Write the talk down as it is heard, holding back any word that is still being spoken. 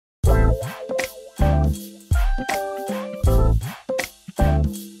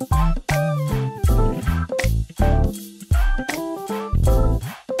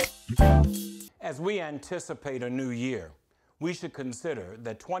anticipate a new year, we should consider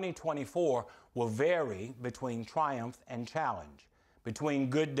that 2024 will vary between triumph and challenge, between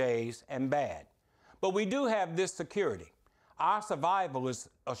good days and bad. But we do have this security. Our survival is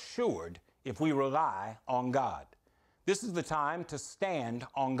assured if we rely on God. This is the time to stand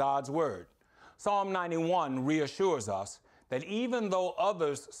on God's word. Psalm 91 reassures us that even though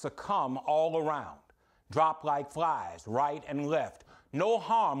others succumb all around, drop like flies right and left, no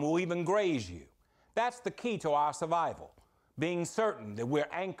harm will even graze you. That's the key to our survival, being certain that we're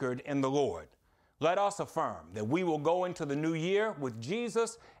anchored in the Lord. Let us affirm that we will go into the new year with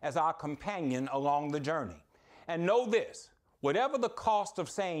Jesus as our companion along the journey. And know this, whatever the cost of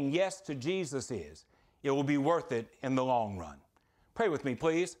saying yes to Jesus is, it will be worth it in the long run. Pray with me,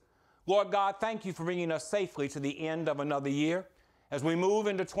 please. Lord God, thank you for bringing us safely to the end of another year. As we move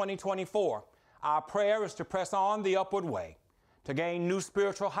into 2024, our prayer is to press on the upward way, to gain new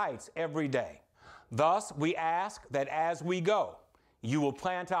spiritual heights every day. Thus, we ask that as we go, you will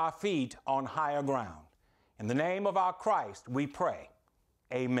plant our feet on higher ground. In the name of our Christ, we pray.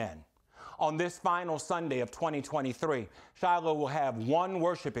 Amen. On this final Sunday of 2023, Shiloh will have one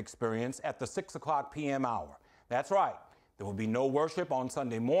worship experience at the 6 o'clock p.m. hour. That's right. There will be no worship on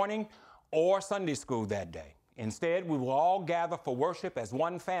Sunday morning or Sunday school that day. Instead, we will all gather for worship as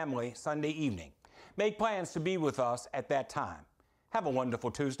one family Sunday evening. Make plans to be with us at that time. Have a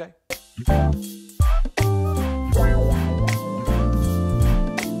wonderful Tuesday.